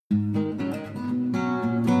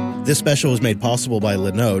This special was made possible by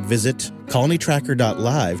Linode. Visit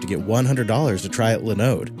colonytracker.live to get $100 to try out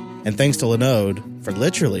Linode. And thanks to Linode for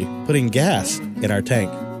literally putting gas in our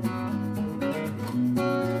tank.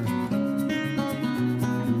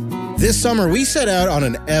 This summer, we set out on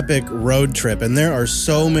an epic road trip, and there are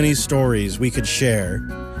so many stories we could share.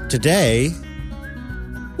 Today,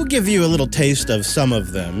 we'll give you a little taste of some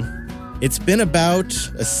of them. It's been about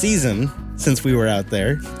a season since we were out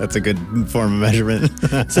there. That's a good form of measurement.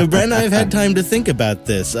 So Brent and I have had time to think about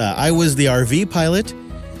this. I was the RV pilot,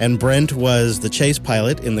 and Brent was the chase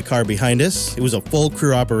pilot in the car behind us. It was a full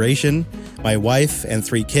crew operation. My wife and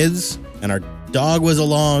 3 kids, and our dog was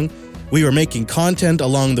along. We were making content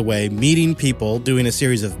along the way, meeting people, doing a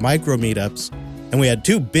series of micro meetups, and we had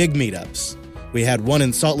 2 big meetups. We had one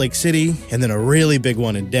in Salt Lake City, and then a really big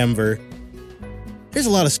one in Denver. There's a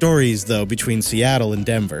lot of stories, though, between Seattle and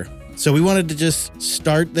Denver. So we wanted to just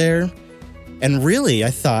start there. And really, I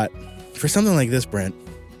thought, for something like this, Brent,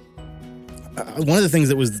 one of the things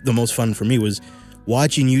that was the most fun for me was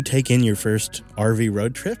watching you take in your first RV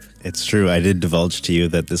road trip. It's true. I did divulge to you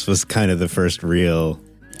that this was kind of the first real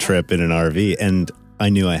trip in an RV, and I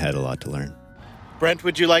knew I had a lot to learn. Brent,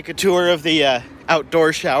 would you like a tour of the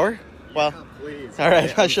outdoor shower? Well, please. All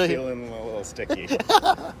right, I'll show you. I'm feeling a little sticky.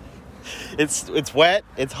 It's wet,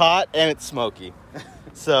 it's hot, and it's smoky.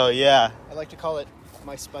 So, yeah. I like to call it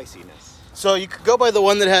my spiciness. So you could go by the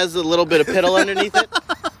one that has a little bit of piddle underneath it.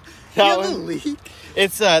 That you have one. a leak?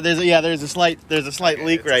 It's there's a slight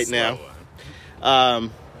leak right now.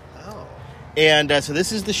 And so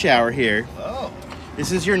this is the shower here. Oh.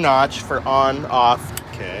 This is your notch for on, off.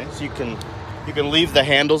 Okay. So you can leave the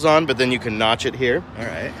handles on, but then you can notch it here. All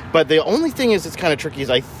right. But the only thing is it's kind of tricky is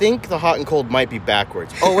I think the hot and cold might be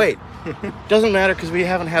backwards. Oh, wait. Doesn't matter because we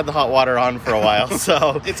haven't had the hot water on for a while.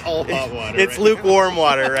 So It's all hot water. It's right lukewarm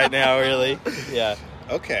water right now, really. Yeah.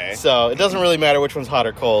 now. Okay. So it doesn't really matter which one's hot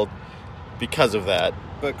or cold because of that.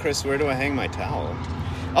 But Chris, where do I hang my towel?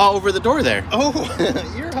 Oh, over the door there. Oh,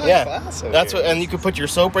 you're high Yeah. class over That's here. what, and you can put your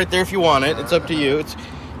soap right there if you want it. It's up to you. It's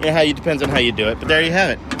depends on how you do it. But there you have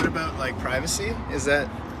it. What about, like, privacy? Is that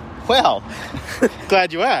Well,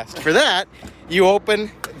 glad you asked. For that, you open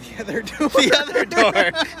the other door? the other door.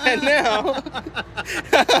 And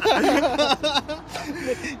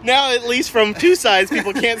now at least from 2 sides,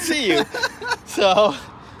 people can't see you. So,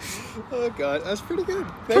 Oh, God. That's pretty good.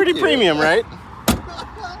 pretty premium, right?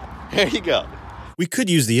 There you go. We could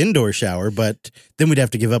use the indoor shower, but then we'd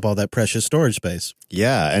have to give up all that precious storage space.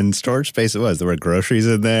 Yeah, and storage space it was. There were groceries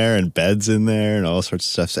in there and beds in there and all sorts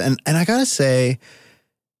of stuff. And I gotta say,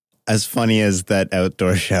 as funny as that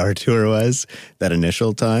outdoor shower tour was, that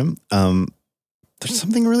initial time, there's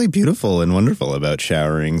something really beautiful and wonderful about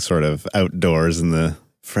showering sort of outdoors in the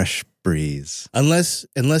fresh breeze. Unless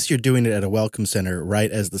you're doing it at a welcome center right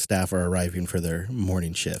as the staff are arriving for their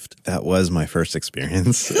morning shift. That was my first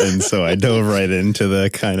experience, and so I dove right into the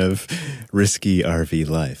kind of risky RV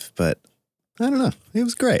life. But I don't know. It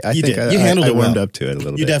was great. I think You handled it well. I warmed up to it a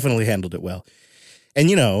little bit. You definitely handled it well. And,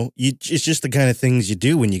 it's just the kind of things you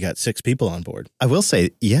do when you got 6 people on board. I will say,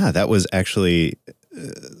 yeah, that was actually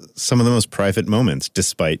some of the most private moments,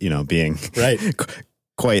 despite, being Right.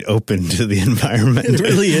 quite open to the environment. It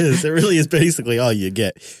really is. It really is basically all you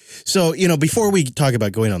get. So, before we talk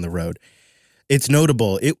about going on the road, it's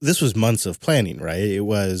notable. This was months of planning, right?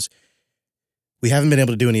 We haven't been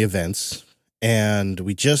able to do any events, and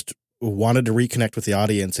we just wanted to reconnect with the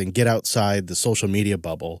audience and get outside the social media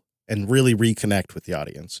bubble and really reconnect with the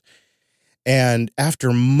audience. And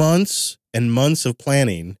after months and months of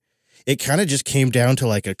planning, it kind of just came down to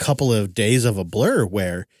like a couple of days of a blur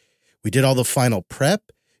where we did all the final prep.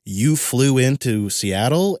 You flew into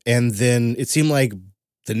Seattle, and then it seemed like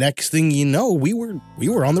the next thing you know, we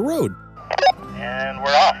were on the road. And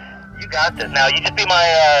we're off. You got this. Now you just be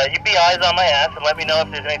eyes on my ass and let me know if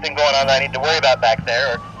there's anything going on that I need to worry about back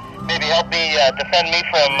there, or maybe help me defend me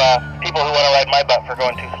from people who want to ride my butt for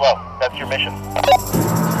going too slow. That's your mission.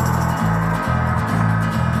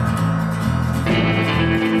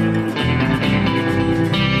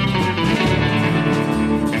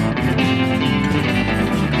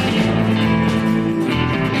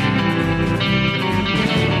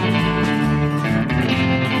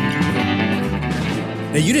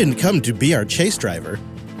 Now, you didn't come to be our chase driver,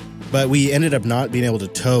 but we ended up not being able to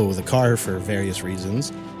tow the car for various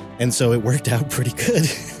reasons. And so it worked out pretty good.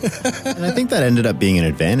 And I think that ended up being an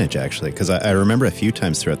advantage, actually, because I remember a few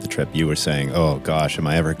times throughout the trip you were saying, oh, gosh, am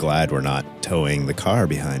I ever glad we're not towing the car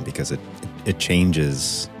behind, because it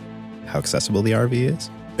changes how accessible the RV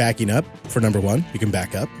is. Backing up, for number one, you can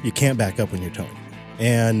back up. You can't back up when you're towing.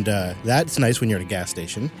 And that's nice when you're at a gas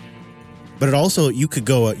station. But it also, you could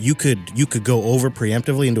go over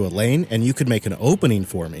preemptively into a lane, and you could make an opening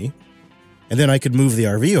for me, and then I could move the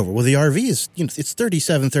RV over. Well, the RV is, it's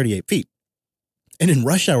 37, 38 feet. And in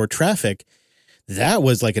rush hour traffic, that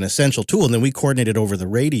was like an essential tool. And then we coordinated over the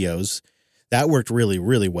radios. That worked really,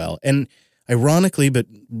 really well. And ironically, but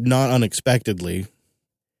not unexpectedly,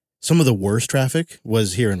 some of the worst traffic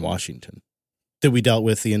was here in Washington that we dealt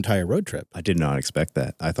with the entire road trip. I did not expect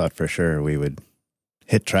that. I thought for sure we would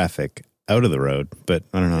hit traffic out of the road, but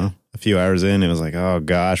I don't know. A few hours in, it was like, oh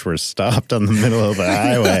gosh, we're stopped on the middle of the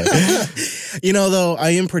highway. Though,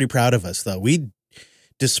 I am pretty proud of us, though.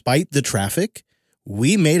 Despite the traffic,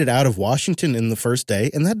 we made it out of Washington in the first day,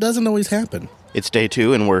 and that doesn't always happen. It's day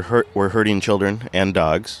 2, and we're hurting children and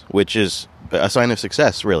dogs, which is a sign of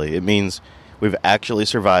success, really. It means we've actually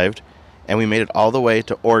survived, and we made it all the way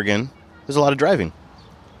to Oregon. There's a lot of driving.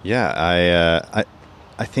 Yeah,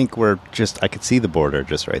 I think I could see the border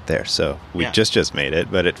just right there. So we just made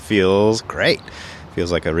it, but it feels great.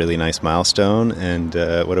 Feels like a really nice milestone. And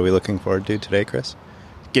what are we looking forward to today, Chris?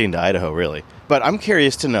 Getting to Idaho, really. But I'm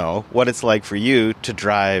curious to know what it's like for you to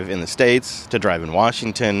drive in the States, to drive in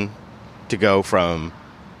Washington, to go from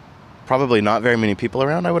probably not very many people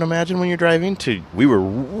around, I would imagine, when you're driving, to we were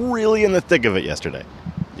really in the thick of it yesterday.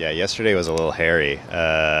 Yeah, yesterday was a little hairy.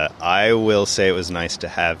 I will say it was nice to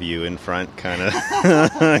have you in front, kind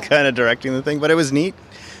of directing the thing. But it was neat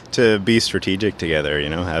to be strategic together,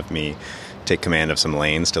 have me take command of some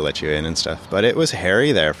lanes to let you in and stuff. But it was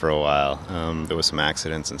hairy there for a while. There was some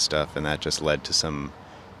accidents and stuff, and that just led to some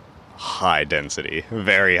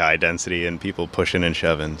very high density, and people pushing and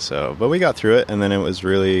shoving. But we got through it, and then it was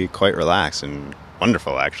really quite relaxed and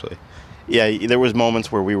wonderful, actually. Yeah, there was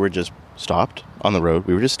moments where we were just stopped on the road.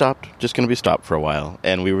 We were just going to be stopped for a while,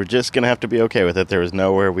 and we were just going to have to be okay with it. There was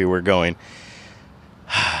nowhere we were going.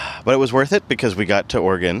 But it was worth it because we got to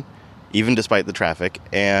Oregon, even despite the traffic,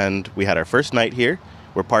 and we had our first night here.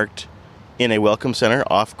 We're parked in a welcome center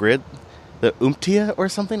off-grid, the Umptia or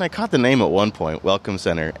something. I caught the name at one point, Welcome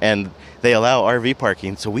Center, and they allow RV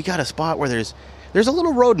parking, so we got a spot where there's a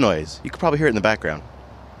little road noise. You could probably hear it in the background,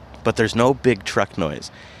 but there's no big truck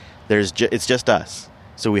noise. It's just us.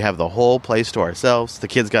 So we have the whole place to ourselves. The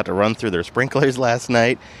kids got to run through their sprinklers last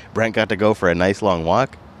night. Brent got to go for a nice long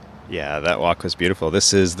walk. Yeah, that walk was beautiful.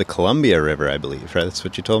 This is the Columbia River, I believe, right? That's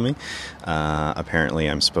what you told me. Apparently,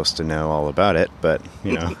 I'm supposed to know all about it, but,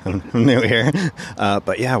 I'm new here.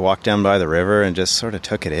 But yeah, walked down by the river and just sort of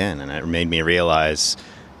took it in. And it made me realize,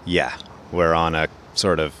 we're on a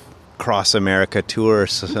sort of cross-America tour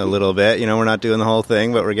a little bit. We're not doing the whole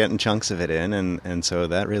thing, but we're getting chunks of it in. And so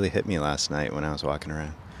that really hit me last night when I was walking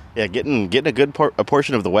around. Yeah, getting a good a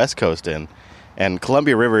portion of the West Coast in. And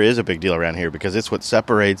Columbia River is a big deal around here because it's what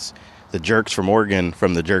separates the jerks from Oregon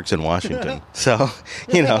from the jerks in Washington. So,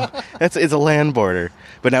 it's a land border.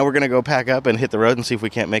 But now we're going to go pack up and hit the road and see if we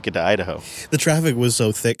can't make it to Idaho. The traffic was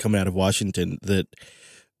so thick coming out of Washington that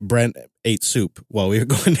Brent ate soup while we were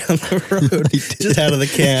going down the road, just out of the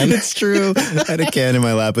can. It's true. I had a can in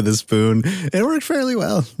my lap with a spoon. It worked fairly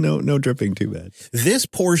well. No dripping too bad. This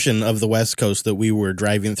portion of the West Coast that we were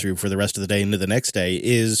driving through for the rest of the day into the next day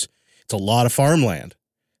it's a lot of farmland.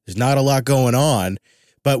 There's not a lot going on,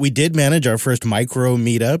 but we did manage our first micro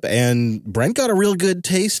meetup, and Brent got a real good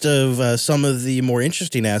taste of some of the more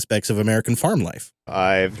interesting aspects of American farm life.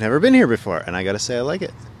 I've never been here before, and I got to say I like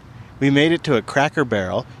it. We made it to a Cracker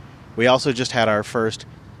Barrel. We also just had our first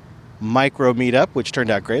micro meetup, which turned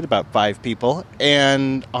out great, about 5 people.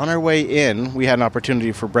 And on our way in, we had an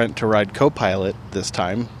opportunity for Brent to ride co-pilot this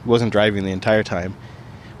time. He wasn't driving the entire time.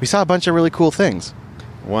 We saw a bunch of really cool things.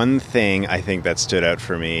 One thing I think that stood out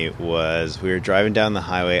for me was we were driving down the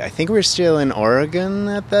highway. I think we were still in Oregon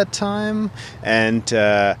at that time. And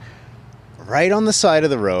right on the side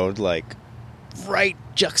of the road, like right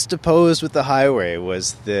juxtaposed with the highway,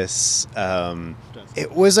 was this...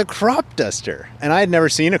 it was a crop duster. And I had never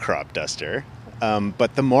seen a crop duster.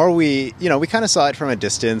 But the more we kind of saw it from a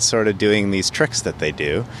distance, sort of doing these tricks that they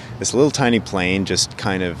do. This little tiny plane just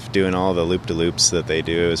kind of doing all the loop-de-loops that they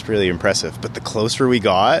do. It was really impressive. But the closer we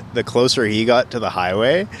got, the closer he got to the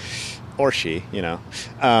highway, or she,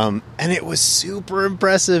 and it was super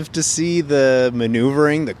impressive to see the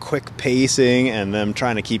maneuvering, the quick pacing, and them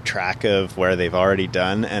trying to keep track of where they've already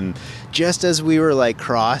done. And just as we were like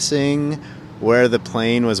crossing where the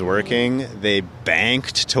plane was working, they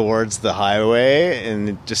banked towards the highway,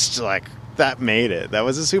 and just like that made it. That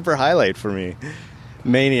was a super highlight for me.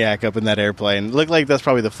 Maniac up in that airplane. Looked like that's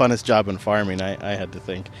probably the funnest job in farming, I had to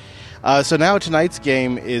think. So now tonight's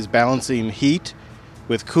game is balancing heat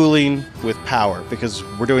with cooling with power, because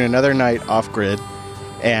we're doing another night off-grid,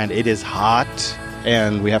 and it is hot.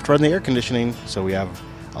 and we have to run the air conditioning, so we have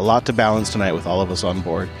a lot to balance tonight with all of us on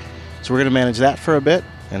board. So we're going to manage that for a bit,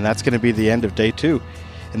 and that's going to be the end of day 2.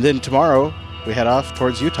 And then tomorrow, we head off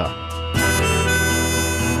towards Utah.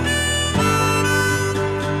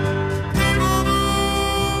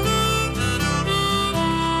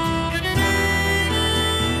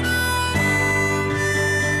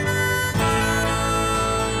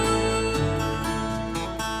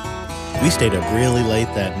 We stayed up really late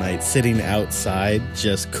that night, sitting outside,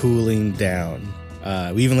 just cooling down.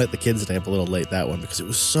 We even let the kids stay up a little late that one because it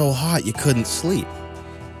was so hot you couldn't sleep.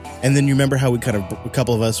 And then you remember how a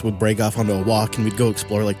couple of us would break off onto a walk and we'd go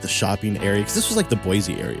explore like the shopping area, because this was like the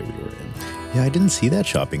Boise area we were in. Yeah, I didn't see that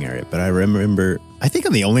shopping area, but I remember, I think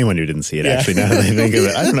I'm the only one who didn't see it, actually, now that I think of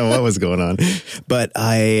it. I don't know what was going on. But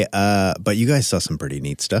but you guys saw some pretty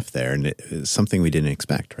neat stuff there, and it was something we didn't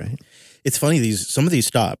expect, right? It's funny, some of these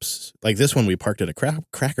stops, like this one we parked at a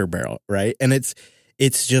Cracker Barrel, right? And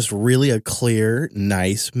it's just really a clear,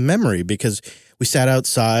 nice memory because we sat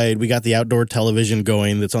outside, we got the outdoor television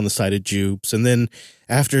going that's on the side of Jupes, and then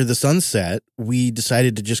after the sunset, we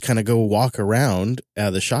decided to just kind of go walk around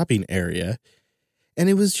the shopping area, and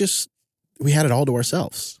it was just, we had it all to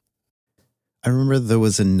ourselves. I remember there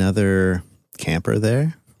was another camper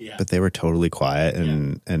there. Yeah. But they were totally quiet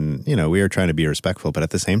and you know, we were trying to be respectful, but at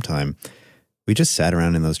the same time, we just sat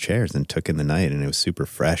around in those chairs and took in the night, and it was super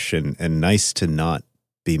fresh and nice to not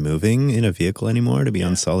be moving in a vehicle anymore, to be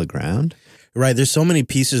on solid ground. Right. There's so many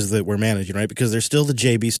pieces that we're managing, right? Because there's still the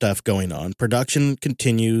JB stuff going on. Production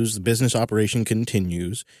continues. The business operation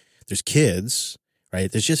continues. There's kids,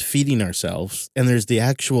 right? There's just feeding ourselves. And there's the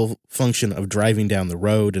actual function of driving down the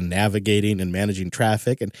road and navigating and managing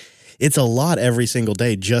traffic. And it's a lot every single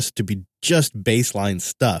day just to be just baseline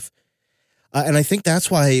stuff. And I think that's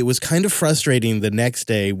why it was kind of frustrating the next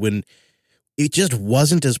day when it just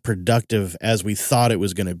wasn't as productive as we thought it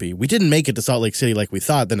was going to be. We didn't make it to Salt Lake City like we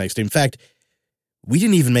thought the next day. In fact, we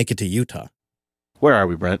didn't even make it to Utah. Where are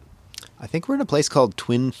we, Brent? I think we're in a place called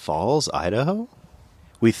Twin Falls, Idaho.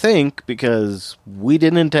 We think, because we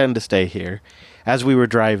didn't intend to stay here. As we were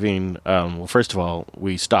driving, well, first of all,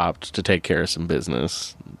 we stopped to take care of some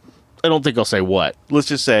business. I don't think I'll say what. Let's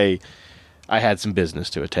just say I had some business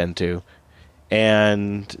to attend to.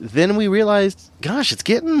 And then we realized, gosh, it's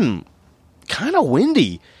getting kind of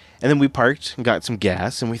windy. And then we parked and got some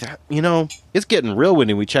gas, and we thought, you know, it's getting real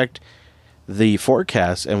windy. We checked the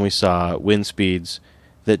forecast, and we saw wind speeds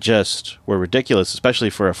that just were ridiculous, especially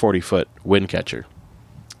for a 40-foot wind catcher.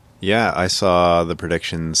 Yeah, I saw the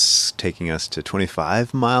predictions taking us to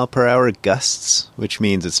 25-mile-per-hour gusts, which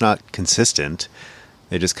means it's not consistent.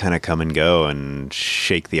 They just kind of come and go and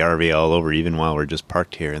shake the RV all over, even while we're just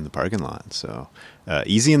parked here in the parking lot. So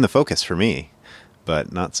easy in the focus for me,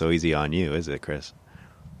 but not so easy on you, is it, Chris?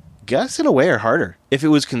 Gusts in a way are harder. If it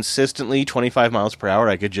was consistently 25 miles per hour,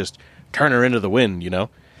 I could just turn her into the wind, you know,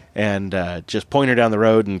 and just point her down the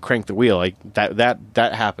road and crank the wheel. Like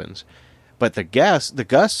that happens. But the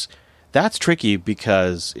gusts, that's tricky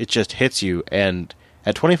because it just hits you, and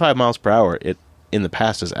at 25 miles per hour, it in the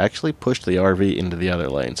past has actually pushed the RV into the other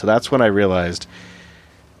lane. So that's when I realized,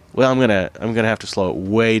 well, I'm gonna have to slow it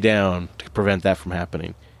way down to prevent that from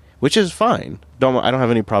happening, which is fine. I don't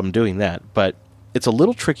have any problem doing that. But it's a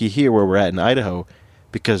little tricky here where we're at in Idaho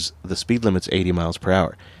because the speed limit's 80 miles per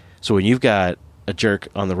hour. So when you've got a jerk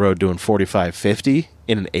on the road doing 45, 50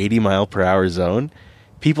 in an 80 mile per hour zone,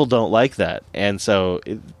 people don't like that. And so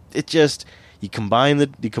it just, you combine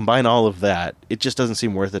all of that, it just doesn't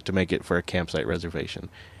seem worth it to make it for a campsite reservation.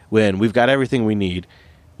 When we've got everything we need,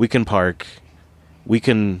 we can park, we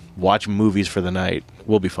can watch movies for the night,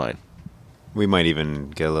 we'll be fine. We might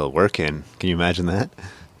even get a little work in. Can you imagine that?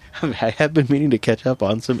 I have been meaning to catch up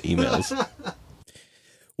on some emails.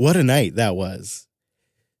 What a night that was.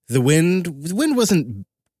 The wind wasn't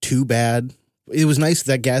too bad. It was nice at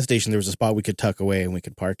that gas station. There was a spot we could tuck away and we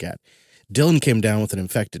could park at. Dylan came down with an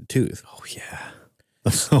infected tooth. Oh, yeah.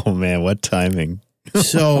 Oh, man, what timing.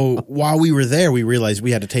 So while we were there, we realized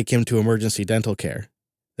we had to take him to emergency dental care.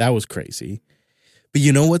 That was crazy. But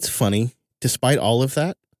you know what's funny? Despite all of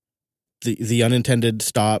that, the unintended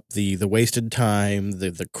stop, the wasted time,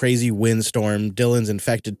 the crazy windstorm, Dylan's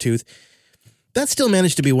infected tooth, that still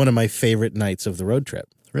managed to be one of my favorite nights of the road trip.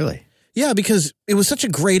 Really? Yeah, because it was such a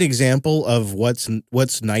great example of what's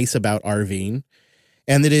nice about RVing.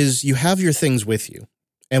 And that is, you have your things with you.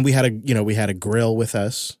 And we had a grill with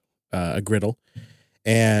us, a griddle,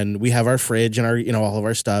 and we have our fridge and our, all of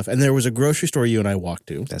our stuff. And there was a grocery store you and I walked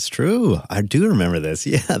to. That's true. I do remember this.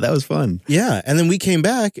 Yeah, that was fun. Yeah. And then we came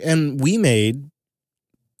back and we made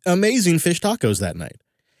amazing fish tacos that night.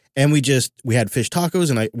 And we had fish tacos,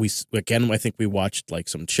 and I think we watched like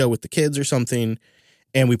some show with the kids or something,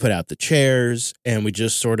 and we put out the chairs, and we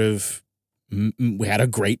just sort of, we had a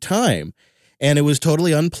great time. And it was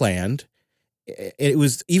totally unplanned. It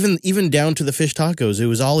was even down to the fish tacos. It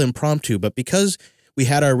was all impromptu, but because we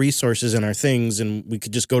had our resources and our things, and we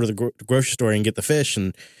could just go to the grocery store and get the fish,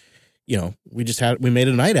 and we made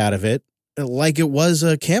a night out of it, like it was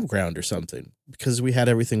a campground or something, because we had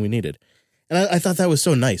everything we needed. And I thought that was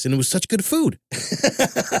so nice, and it was such good food.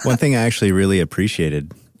 One thing I actually really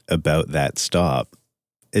appreciated about that stop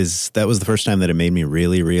is that was the first time that it made me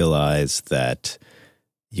really realize that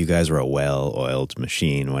you guys were a well-oiled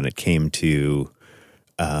machine when it came to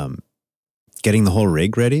getting the whole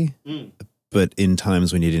rig ready, but in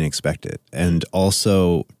times when you didn't expect it. And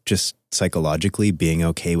also just psychologically being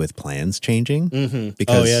okay with plans changing. Mm-hmm.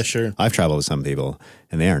 Because oh, yeah, sure. I've traveled with some people,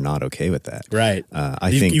 and they are not okay with that. Right.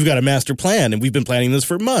 I think you've got a master plan, and we've been planning this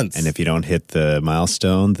for months. And if you don't hit the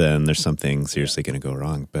milestone, then there's something seriously going to go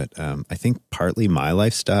wrong. But I think partly my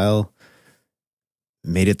lifestyle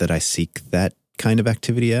made it that I seek that kind of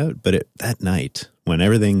activity out. But that night, when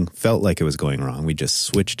everything felt like it was going wrong, we just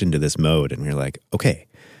switched into this mode, and we were like, okay,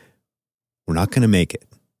 we're not going to make it,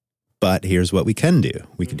 but here's what we can do.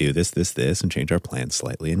 We could do this, and change our plans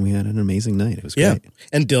slightly. And we had an amazing night. It was great. Yeah.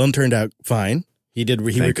 And Dylan turned out fine. He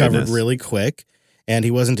recovered goodness. Really quick, and he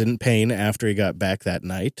wasn't in pain after he got back that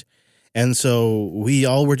night. And so we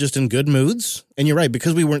all were just in good moods. And you're right,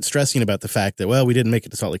 because we weren't stressing about the fact that, well, we didn't make it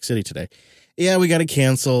to Salt Lake City today. Yeah, we got to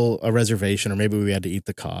cancel a reservation, or maybe we had to eat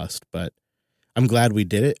the cost, but I'm glad we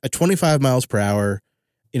did it. At 25 miles per hour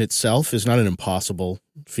in itself is not an impossible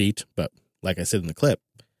feat, but like I said in the clip,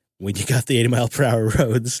 when you got the 80 mile per hour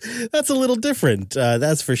roads, that's a little different.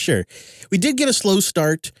 That's for sure. We did get a slow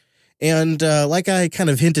start. And like I kind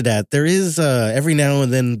of hinted at, there is every now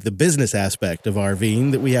and then the business aspect of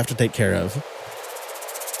RVing that we have to take care of.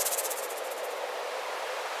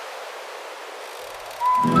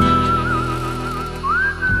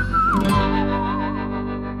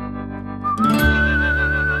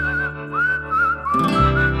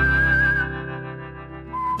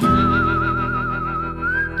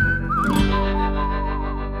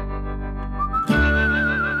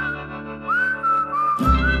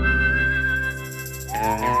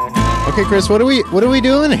 Okay, Chris, what are we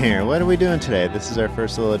doing here? What are we doing today? This is our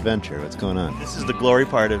first little adventure. What's going on? This is the glory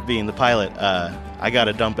part of being the pilot. I got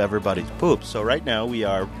to dump everybody's poops. So right now we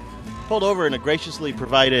are pulled over in a graciously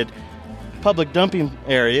provided public dumping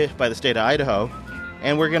area by the state of Idaho,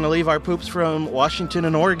 and we're going to leave our poops from Washington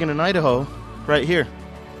and Oregon and Idaho right here.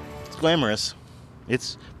 It's glamorous.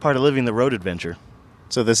 It's part of living the road adventure.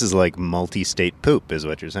 So this is like multi-state poop, is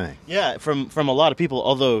what you're saying? Yeah, from a lot of people,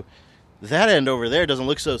 although that end over there doesn't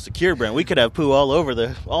look so secure, Brent. We could have poo all over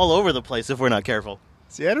the place if we're not careful.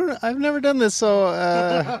 See, I've never done this, so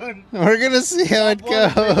we're gonna see how it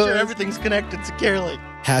goes. Make sure everything's connected securely.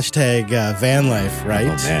 Hashtag van life, right?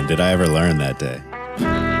 Oh man, did I ever learn that day?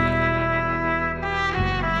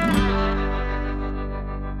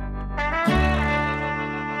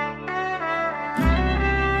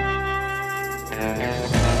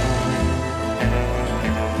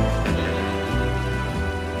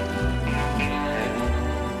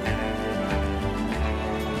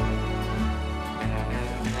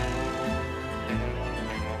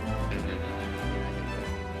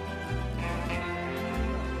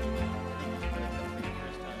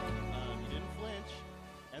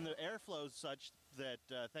 Such that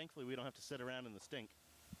thankfully we don't have to sit around in the stink.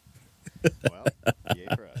 Well, yay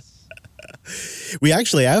for us. We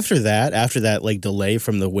actually, after that like delay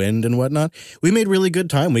from the wind and whatnot, we made really good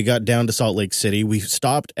time. We got down to Salt Lake City. We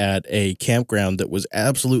stopped at a campground that was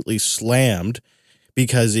absolutely slammed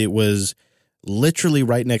because it was literally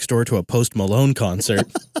right next door to a Post Malone concert.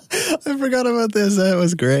 I forgot about this. That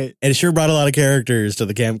was great. And it sure brought a lot of characters to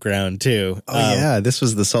the campground too. Oh yeah, this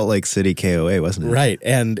was the Salt Lake City KOA, wasn't it? Right.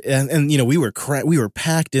 And you know, we were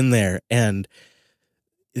packed in there, and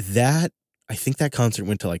I think that concert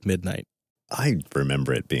went to like midnight. I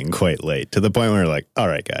remember it being quite late, to the point where we're like, all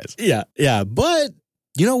right, guys. Yeah. But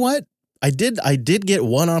you know what? I did get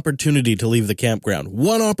one opportunity to leave the campground.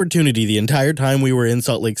 One opportunity the entire time we were in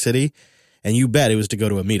Salt Lake City. And you bet it was to go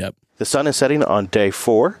to a meetup. The sun is setting on day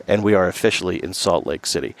 4, and we are officially in Salt Lake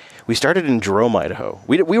City. We started in Jerome, Idaho.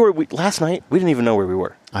 We last night, we didn't even know where we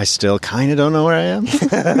were. I still kind of don't know where I am.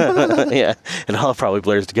 Yeah, it all probably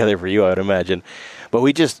blurs together for you, I would imagine. But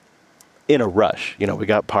we just, in a rush, we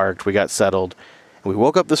got parked, we got settled. And we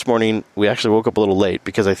woke up this morning. We actually woke up a little late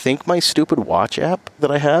because I think my stupid watch app that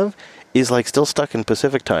I have is like still stuck in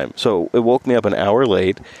Pacific time. So it woke me up an hour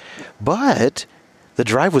late. But the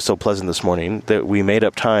drive was so pleasant this morning that we made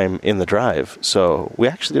up time in the drive. So we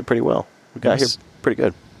actually did pretty well. We got here pretty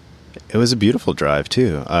good. It was a beautiful drive,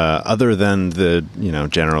 too. Other than the,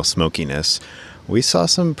 general smokiness, we saw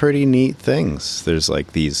some pretty neat things. There's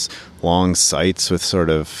like these long sites with sort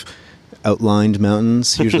of outlined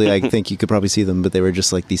mountains. Usually I think you could probably see them, but they were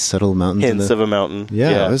just like these subtle mountains. Hints of a mountain.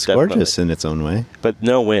 Yeah, it was gorgeous in its own way. But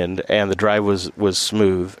no wind, and the drive was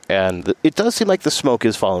smooth. And it does seem like the smoke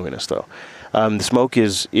is following us, though. The smoke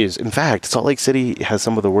is, in fact, Salt Lake City has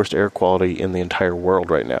some of the worst air quality in the entire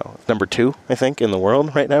world right now. Number 2, I think, in the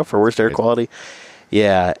world right now for worst air quality.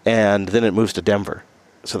 Yeah, and then it moves to Denver.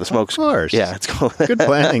 So the smoke's... Of course. Yeah, it's cool. Good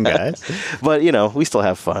planning, guys. But, we still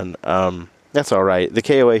have fun. That's all right. The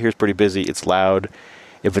KOA here is pretty busy. It's loud.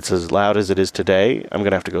 If it's as loud as it is today, I'm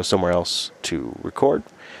going to have to go somewhere else to record.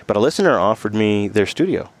 But a listener offered me their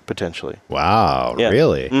studio, potentially. Wow, yeah.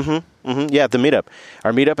 Really? Mm-hmm, mm-hmm. Yeah, at the meetup.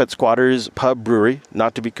 Our meetup at Squatters Pub Brewery,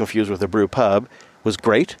 not to be confused with a brew pub, was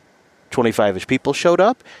great. 25-ish people showed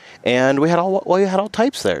up, and we had all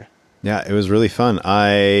types there. Yeah, it was really fun.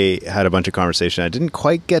 I had a bunch of conversation. I didn't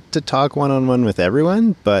quite get to talk one-on-one with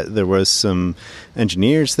everyone, but there was some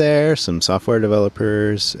engineers there, some software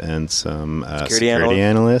developers, and some security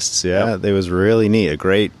analysts. Yeah, It was really neat. A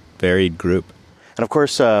great, varied group. And, of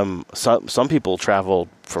course, some people traveled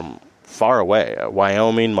from far away.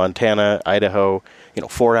 Wyoming, Montana, Idaho,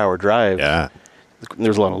 4-hour drive. Yeah.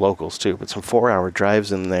 There's a lot of locals, too, but some 4-hour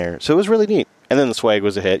drives in there. So it was really neat. And then the swag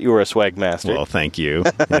was a hit. You were a swag master. Well, thank you.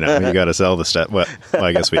 You got to sell the stuff. Well,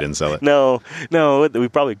 I guess we didn't sell it. No, we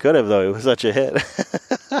probably could have, though. It was such a hit.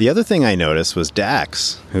 The other thing I noticed was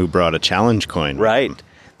Dax, who brought a challenge coin. Right.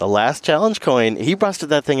 The last challenge coin, he busted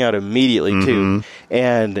that thing out immediately, too.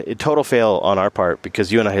 And a total fail on our part because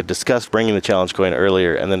you and I had discussed bringing the challenge coin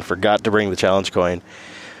earlier and then forgot to bring the challenge coin.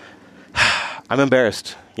 I'm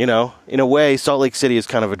embarrassed. In a way, Salt Lake City is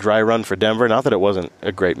kind of a dry run for Denver. Not that it wasn't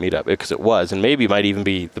a great meetup, because it was, and maybe might even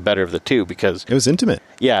be the better of the two, because... It was intimate.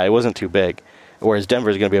 Yeah, it wasn't too big, whereas Denver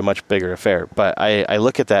is going to be a much bigger affair. But I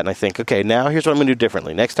look at that and I think, okay, now here's what I'm going to do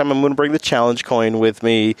differently. Next time I'm going to bring the challenge coin with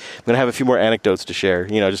me. I'm going to have a few more anecdotes to share,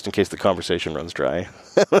 just in case the conversation runs dry,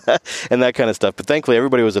 and that kind of stuff. But thankfully,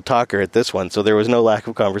 everybody was a talker at this one, so there was no lack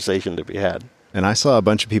of conversation to be had. And I saw a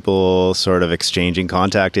bunch of people sort of exchanging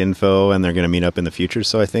contact info, and they're going to meet up in the future.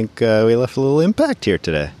 So I think we left a little impact here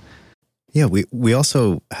today. Yeah, we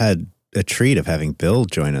also had a treat of having Bill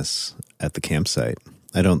join us at the campsite.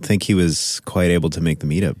 I don't think he was quite able to make the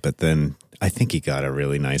meetup, but then I think he got a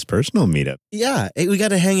really nice personal meetup. Yeah, we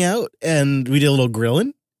got to hang out, and we did a little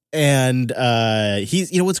grilling. And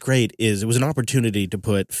what's great is it was an opportunity to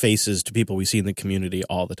put faces to people we see in the community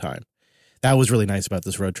all the time. That was really nice about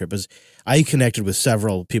this road trip is I connected with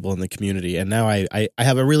several people in the community, and now I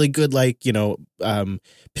have a really good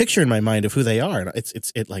picture in my mind of who they are, and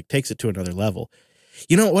it takes it to another level.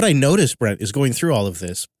 What I noticed, Brent, is going through all of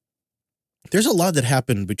this. There's a lot that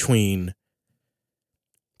happened between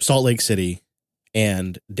Salt Lake City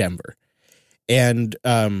and Denver. And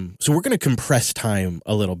so we're going to compress time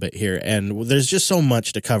a little bit here. And there's just so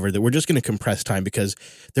much to cover that we're just going to compress time because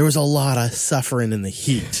there was a lot of suffering in the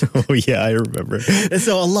heat. Oh, yeah, I remember. And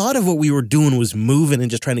so a lot of what we were doing was moving and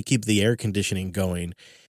just trying to keep the air conditioning going.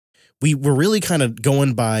 We were really kind of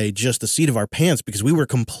going by just the seat of our pants because we were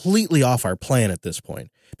completely off our plan at this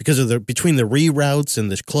point. Because of between the reroutes and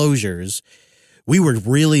the closures, we were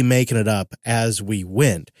really making it up as we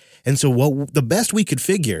went. And so the best we could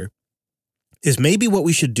figure is maybe what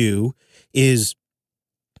we should do is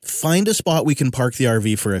find a spot we can park the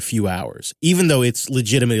RV for a few hours, even though it's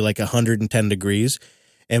legitimately like 110 degrees.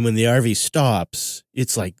 And when the RV stops,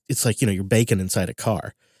 it's like you're baking inside a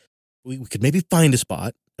car. We could maybe find a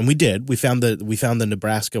spot, and we did. We found the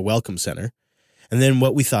Nebraska Welcome Center. And then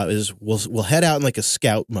what we thought is we'll head out in like a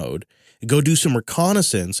scout mode, go do some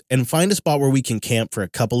reconnaissance, and find a spot where we can camp for a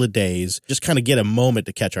couple of days, just kind of get a moment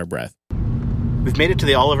to catch our breath. We've made it to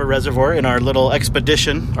the Oliver Reservoir in our little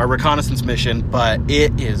expedition, our reconnaissance mission, but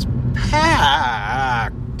it is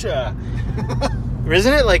packed.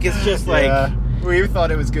 Isn't it? Like, it's just like... Yeah. We thought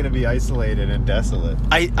it was going to be isolated and desolate.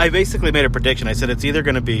 I basically made a prediction. I said it's either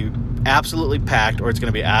going to be absolutely packed or it's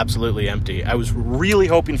going to be absolutely empty. I was really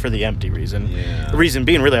hoping for the empty reason. Yeah. The reason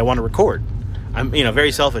being, really, I want to record. I'm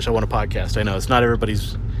very selfish. I want a podcast. I know it's not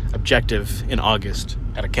everybody's objective in August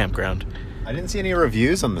at a campground. I didn't see any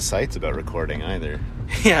reviews on the sites about recording either.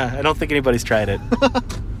 Yeah, I don't think anybody's tried it.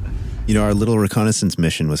 Our little reconnaissance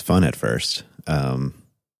mission was fun at first.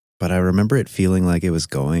 But I remember it feeling like it was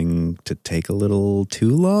going to take a little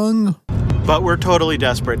too long. But we're totally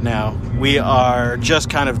desperate now. We are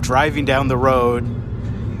just kind of driving down the road,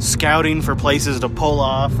 scouting for places to pull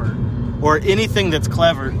off or or anything that's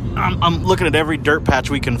clever. I'm looking at every dirt patch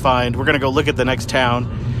we can find. We're going to go look at the next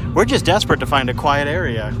town. We're just desperate to find a quiet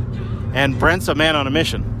area. And Brent's a man on a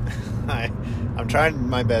mission. I'm trying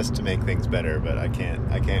my best to make things better, but I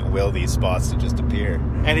can't will these spots to just appear.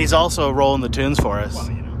 And he's also rolling the tunes for us.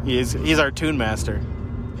 Well, you know. He's our tune master.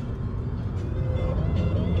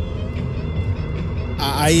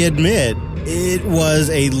 I admit, it was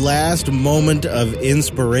a last moment of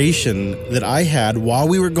inspiration that I had while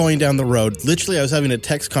we were going down the road. Literally, I was having a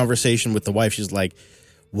text conversation with the wife. She's like,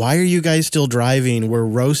 why are you guys still driving? We're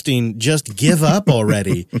roasting. Just give up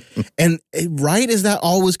already. And right as that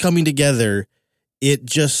all was coming together, it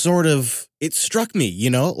just sort of, it struck me, you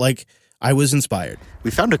know, like I was inspired. We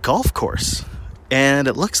found a golf course, and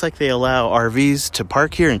it looks like they allow RVs to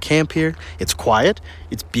park here and camp here. It's quiet.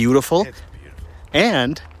 It's beautiful.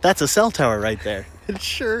 And that's a cell tower right there.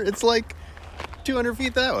 It's like 200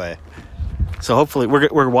 feet that way. So hopefully,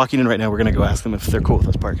 we're walking in right now. We're going to go ask them if they're cool with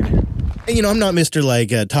us parking here. And, you know, I'm not Mr.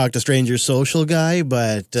 like talk to strangers social guy,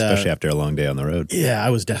 but... especially after a long day on the road. Yeah, I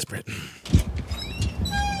was desperate.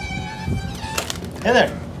 Hey there.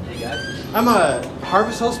 Hey, guys. I'm a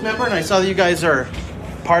Harvest Host member, and I saw that you guys are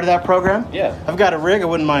part of that program. Yeah. I've got a rig. I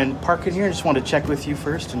wouldn't mind parking here. I just wanted to check with you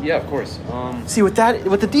first. And Yeah, of course. see what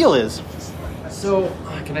the deal is. So,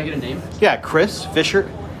 can I get a name? Yeah, Chris Fisher.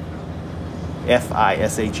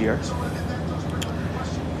 Fisher.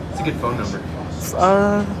 It's a good phone number.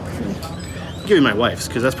 I'll give you my wife's,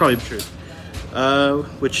 because that's probably the truth.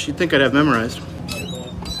 Which you'd think I'd have memorized.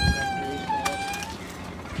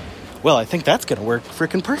 Well, I think that's going to work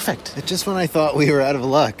freaking perfect. It's just when I thought we were out of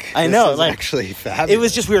luck. I know, This is like, actually fabulous. It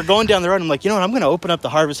was just, we were going down the road, and I'm like, you know what, I'm going to open up the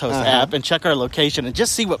Harvest Host app and check our location and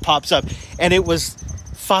just see what pops up. And it was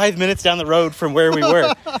 5 minutes down the road from where we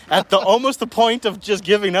were, at almost the point of just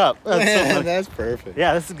giving up. Man, that's perfect.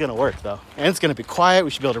 Yeah, this is going to work, though. And it's going to be quiet. We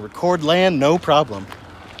should be able to record land, no problem.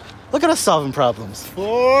 Look at us solving problems.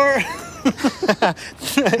 Four. What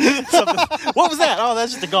was that? Oh,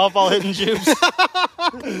 that's just a golf ball hitting juice.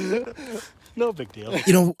 No big deal.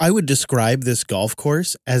 You know, I would describe this golf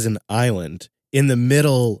course as an island in the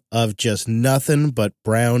middle of just nothing but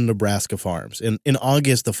brown Nebraska farms. In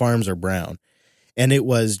August, the farms are brown. And it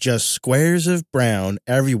was just squares of brown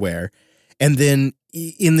everywhere. And then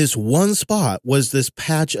in this one spot was this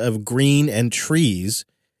patch of green and trees.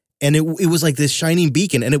 And it was like this shining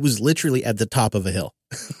beacon, and it was literally at the top of a hill.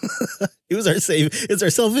 It's our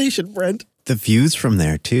salvation, Brent. The views from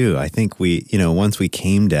there, too. I think once we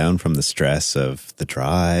came down from the stress of the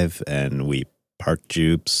drive and we parked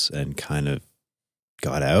Jupes and kind of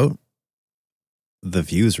got out, the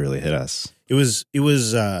views really hit us. It was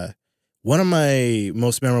one of my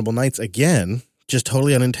most memorable nights, again, just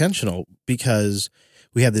totally unintentional, because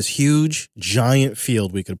we had this huge, giant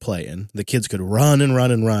field we could play in. The kids could run and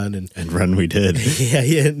run and run. And run we did.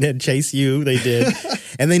 Yeah, and chase you, they did.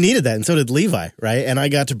 And they needed that, and so did Levi, right? And I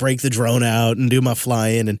got to break the drone out and do my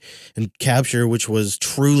flying and capture, which was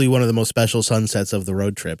truly one of the most special sunsets of the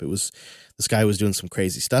road trip. The sky was doing some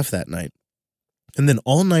crazy stuff that night. And then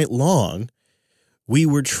all night long, we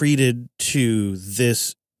were treated to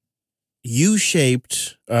this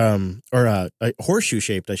U-shaped, or a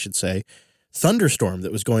horseshoe-shaped, I should say, thunderstorm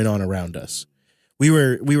that was going on around us. We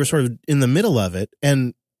were sort of in the middle of it,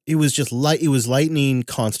 and it was just it was lightning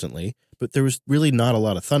constantly, but there was really not a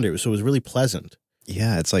lot of thunder, so it was really pleasant.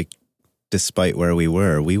 Yeah, it's like, despite where we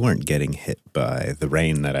weren't getting hit by the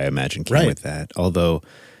rain that I imagine came with that, although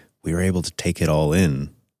we were able to take it all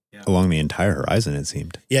in along the entire horizon, it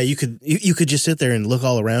seemed. Yeah, you could just sit there and look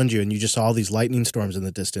all around you, and you just saw all these lightning storms in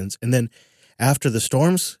the distance, and then after the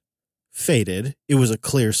storms faded, it was a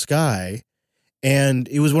clear sky. And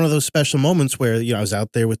it was one of those special moments where, I was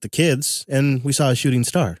out there with the kids and we saw a shooting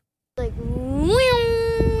star. Like,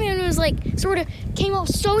 and it was like, sort of came out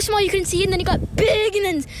so small you couldn't see it, and then it got big, and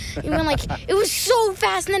then it went like, it was so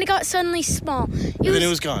fast, and then it got suddenly small. Then it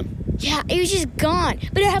was gone. Yeah, it was just gone.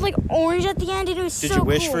 But it had like orange at the end, and it was so cool. Did you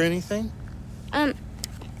wish for anything?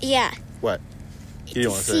 Yeah. What? You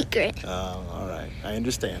don't want to say? Secret. Oh, all right. I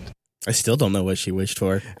understand. I still don't know what she wished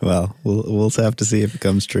for. Well, we'll have to see if it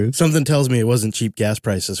comes true. Something tells me it wasn't cheap gas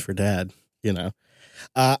prices for Dad,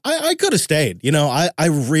 I could have stayed.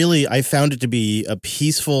 I found it to be a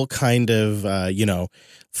peaceful kind of,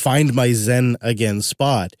 find my Zen again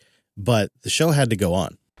spot, but the show had to go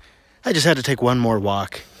on. I just had to take one more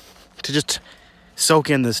walk to just soak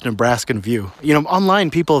in this Nebraskan view. Online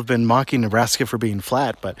people have been mocking Nebraska for being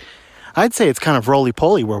flat, but I'd say it's kind of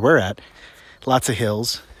roly-poly where we're at. Lots of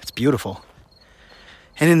hills. It's beautiful.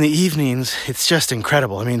 And in the evenings, it's just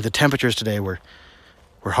incredible. I mean, the temperatures today were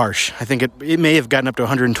were harsh. I think it may have gotten up to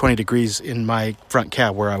 120 degrees in my front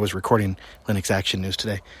cab where I was recording Linux Action News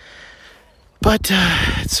today. But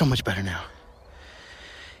it's so much better now.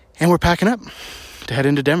 And we're packing up to head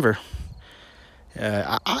into Denver.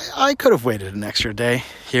 I could have waited an extra day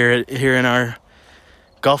here in our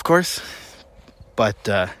golf course,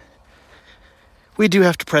 but we do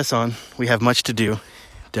have to press on. We have much to do.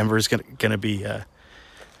 Denver is going to be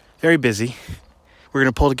very busy. We're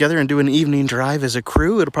going to pull together and do an evening drive as a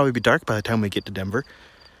crew. It'll probably be dark by the time we get to Denver,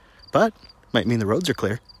 but might mean the roads are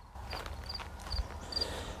clear.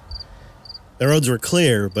 The roads were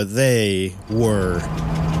clear, but they were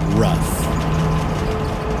rough.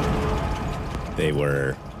 They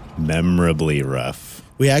were memorably rough.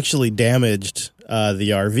 We actually damaged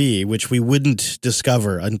the RV, which we wouldn't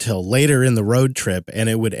discover until later in the road trip, and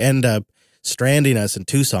it would end up stranding us in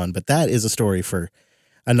Tucson. But that is a story for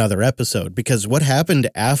another episode, because what happened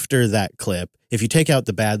after that clip, if you take out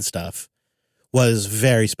the bad stuff, was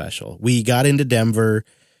very special. We got into Denver.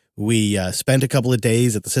 We spent a couple of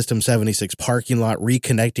days at the System 76 parking lot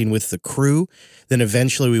reconnecting with the crew. Then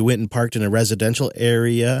eventually we went and parked in a residential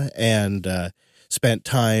area and spent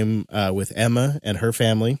time with Emma and her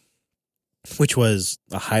family, which was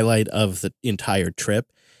a highlight of the entire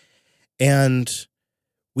trip. And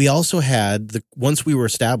we also had, once we were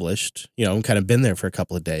established, and kind of been there for a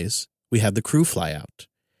couple of days, we had the crew fly out.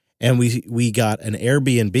 And we got an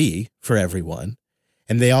Airbnb for everyone.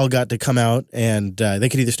 And they all got to come out, and they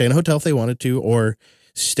could either stay in a hotel if they wanted to or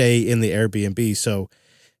stay in the Airbnb. So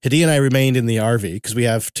Hadi and I remained in the RV because we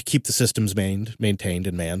have to keep the systems maintained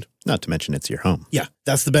and manned. Not to mention it's your home. Yeah,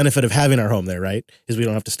 that's the benefit of having our home there, right? Is we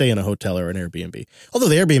don't have to stay in a hotel or an Airbnb. Although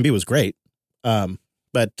the Airbnb was great.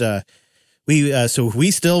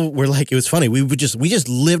 We still were like, it was funny. We just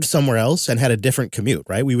lived somewhere else and had a different commute,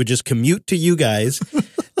 right? We would just commute to you guys,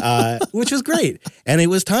 which was great. And it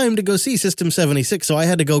was time to go see System 76, so I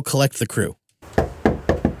had to go collect the crew.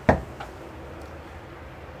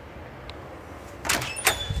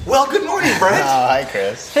 Well, good morning, Brent. Oh, hi,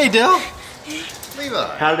 Chris. Hey, Dell.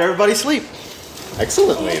 Levi. How did everybody sleep?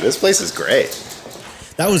 Excellently. This place is great.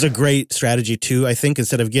 That was a great strategy, too, I think,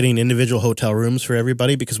 instead of getting individual hotel rooms for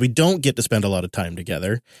everybody, because we don't get to spend a lot of time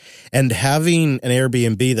together. And having an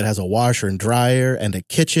Airbnb that has a washer and dryer and a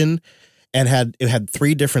kitchen, and it had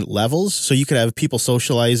 3 different levels, so you could have people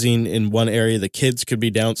socializing in one area, the kids could be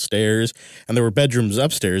downstairs, and there were bedrooms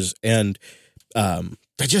upstairs. And I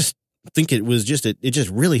just think it just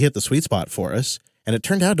really hit the sweet spot for us. And it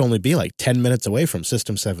turned out to only be like 10 minutes away from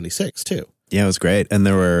System 76, too. Yeah, it was great. And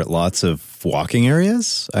there were lots of walking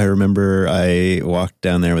areas. I remember I walked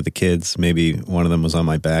down there with the kids. Maybe one of them was on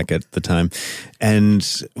my back at the time. And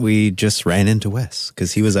we just ran into Wes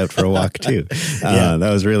because he was out for a walk too. Yeah.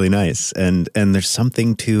 That was really nice. And there's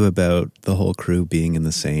something too about the whole crew being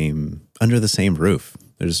under the same roof.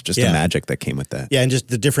 There's just a magic that came with that. Yeah, and just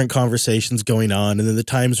the different conversations going on. And then the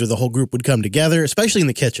times where the whole group would come together, especially in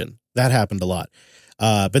the kitchen. That happened a lot.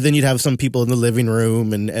 But then you'd have some people in the living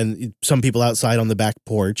room and some people outside on the back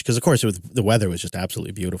porch. Because, of course, the weather was just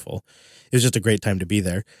absolutely beautiful. It was just a great time to be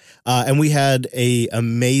there. And we had an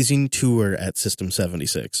amazing tour at System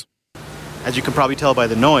 76. As you can probably tell by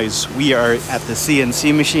the noise, we are at the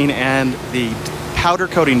CNC machine and the powder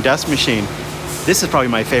coating dust machine. This is probably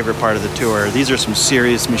my favorite part of the tour. These are some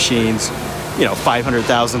serious machines,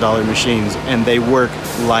 $500,000 machines, and they work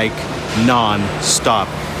like non-stop.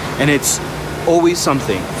 And it's always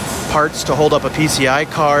something. Parts to hold up a PCI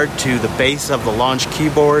card, to the base of the launch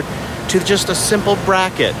keyboard, to just a simple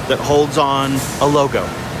bracket that holds on a logo.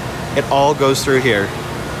 It all goes through here,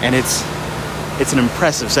 and it's an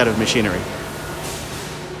impressive set of machinery.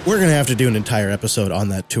 We're going to have to do an entire episode on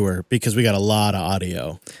that tour because we got a lot of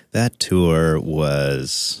audio. That tour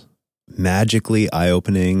was magically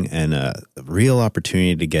eye-opening and a real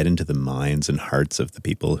opportunity to get into the minds and hearts of the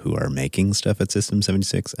people who are making stuff at System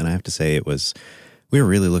 76. And I have to say we were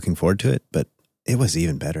really looking forward to it, but it was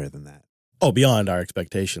even better than that. Oh, beyond our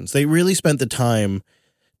expectations. They really spent the time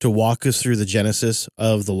to walk us through the genesis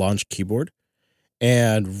of the launch keyboard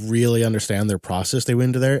and really understand their process they went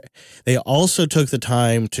into there. They also took the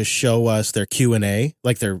time to show us their Q&A,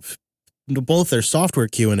 like both their software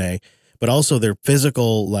Q&A, but also their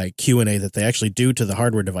physical like Q&A that they actually do to the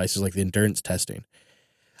hardware devices, like the endurance testing.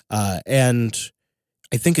 And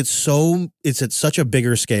I think it's at such a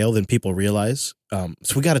bigger scale than people realize.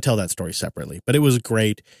 So we got to tell that story separately. But it was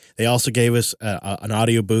great. They also gave us an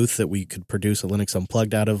audio booth that we could produce a Linux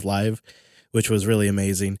Unplugged out of live, which was really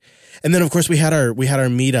amazing. And then, of course, we had our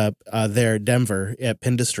meetup there at Denver at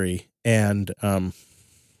Pindustry. And I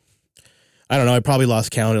don't know, I probably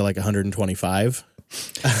lost count at like 125.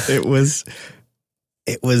 It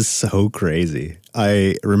It was so crazy.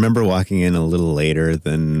 I remember walking in a little later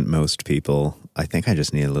than most people. I think I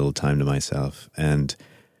just needed a little time to myself. And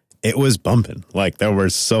it was bumping. Like, there were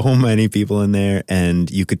so many people in there,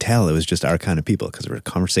 and you could tell it was just our kind of people because there were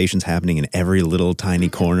conversations happening in every little tiny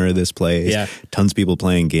corner of this place. Yeah. Tons of people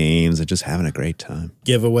playing games and just having a great time.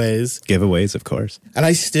 Giveaways, of course. And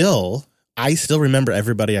I still remember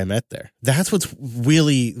everybody I met there. That's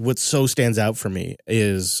what so stands out for me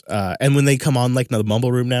is, and when they come on like the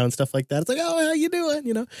Mumble Room now and stuff like that, it's like, oh, how you doing?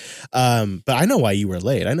 You know? But I know why you were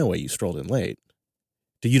late. I know why you strolled in late.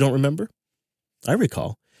 You don't remember? I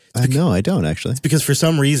recall. No, I don't actually. It's because for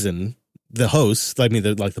some reason, the hosts, the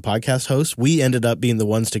podcast hosts, we ended up being the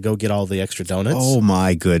ones to go get all the extra donuts. Oh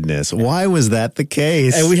my goodness. Why was that the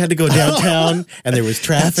case? And we had to go downtown and there was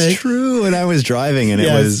traffic. That's true. And I was driving and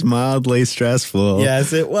it was mildly stressful.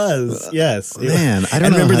 Yes, it was. Yes. Man, I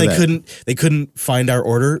don't know. Remember they couldn't find our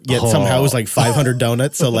order, yet somehow it was like 500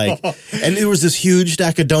 donuts. So and it was this huge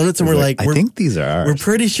stack of donuts and I think these are ours. We're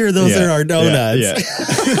pretty sure those are our donuts. Yeah.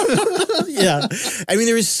 Yeah. I mean,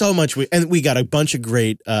 there was so much. And we got a bunch of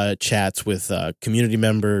great chats with community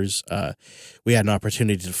members. We had an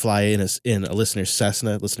opportunity to fly in a listener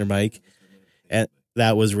Cessna, listener Mike. And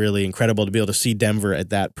that was really incredible to be able to see Denver at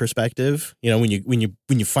that perspective. You know, when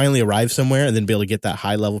you finally arrive somewhere and then be able to get that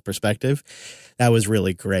high level perspective, that was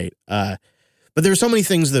really great. But there were so many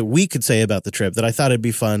things that we could say about the trip that I thought it'd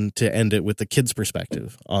be fun to end it with the kids'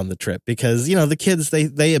 perspective on the trip because, you know, the kids,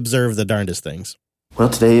 they observe the darndest things. Well,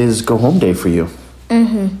 today is go home day for you.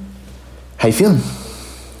 Mm-hmm. How you feeling?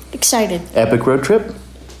 Excited. Epic road trip?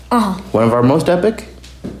 Uh-huh. One of our most epic?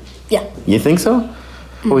 Yeah. You think so?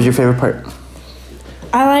 What was your favorite part?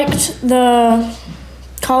 I liked the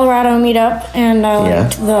Colorado meetup, and I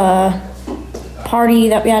liked the party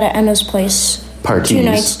that we had at Emma's place. Parties. 2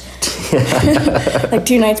 nights. Like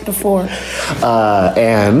 2 nights before.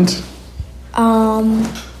 And?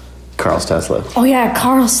 Carl's Tesla. Oh, yeah,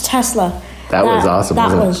 Carl's Tesla. That was awesome,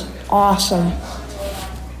 That wasn't was awesome.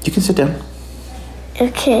 You can sit down.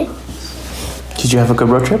 Okay. Did you have a good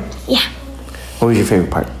road trip? Yeah. What was your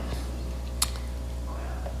favorite part?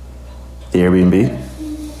 The Airbnb?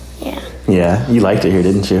 Yeah. Yeah, you liked it here,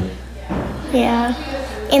 didn't you? Yeah.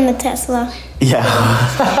 In the Tesla. Yeah.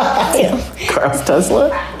 Carl's Tesla?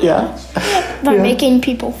 Yeah. By making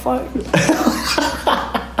people fart.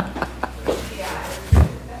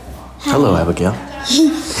 Hello, Abigail.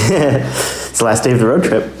 It's the last day of the road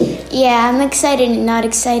trip. Yeah, I'm excited and not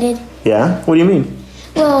excited. Yeah? What do you mean?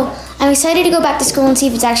 Well, I'm excited to go back to school and see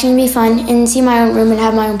if it's actually going to be fun and see my own room and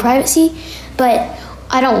have my own privacy. But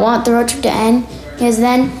I don't want the road trip to end because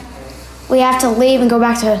then we have to leave and go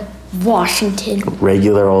back to Washington.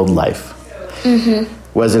 Regular old life. Mm-hmm.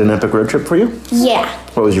 Was it an epic road trip for you? Yeah.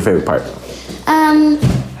 What was your favorite part?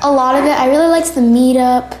 A lot of it. I really liked the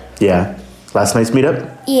meetup. Yeah. Last night's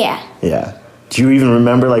meetup? Yeah. Yeah. Do you even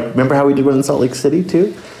remember how we did one in Salt Lake City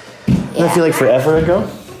too? Yeah. I feel like forever ago.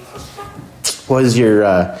 What was your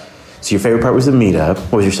so your favorite part was the meetup.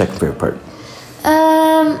 What was your second favorite part?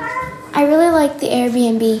 I really liked the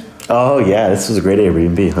Airbnb. Oh yeah, this was a great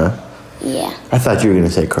Airbnb, huh? Yeah. I thought you were gonna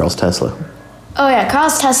say Carl's Tesla. Oh yeah,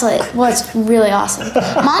 Carl's Tesla was really awesome.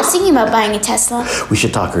 Mom's thinking about buying a Tesla. We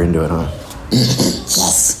should talk her into it, huh?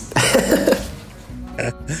 Yes.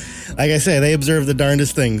 Like I say, they observe the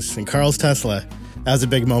darndest things. And Carl's Tesla, that was a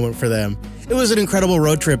big moment for them. It was an incredible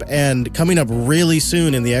road trip, and coming up really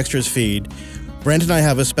soon in the Extras feed, Brent and I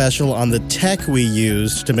have a special on the tech we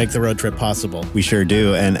used to make the road trip possible. We sure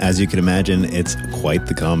do, and as you can imagine, it's quite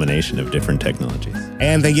the combination of different technologies.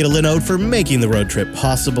 And thank you to Linode for making the road trip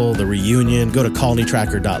possible, the reunion. Go to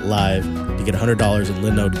colonytracker.live to get $100 in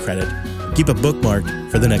Linode credit. Keep a bookmark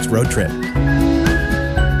for the next road trip.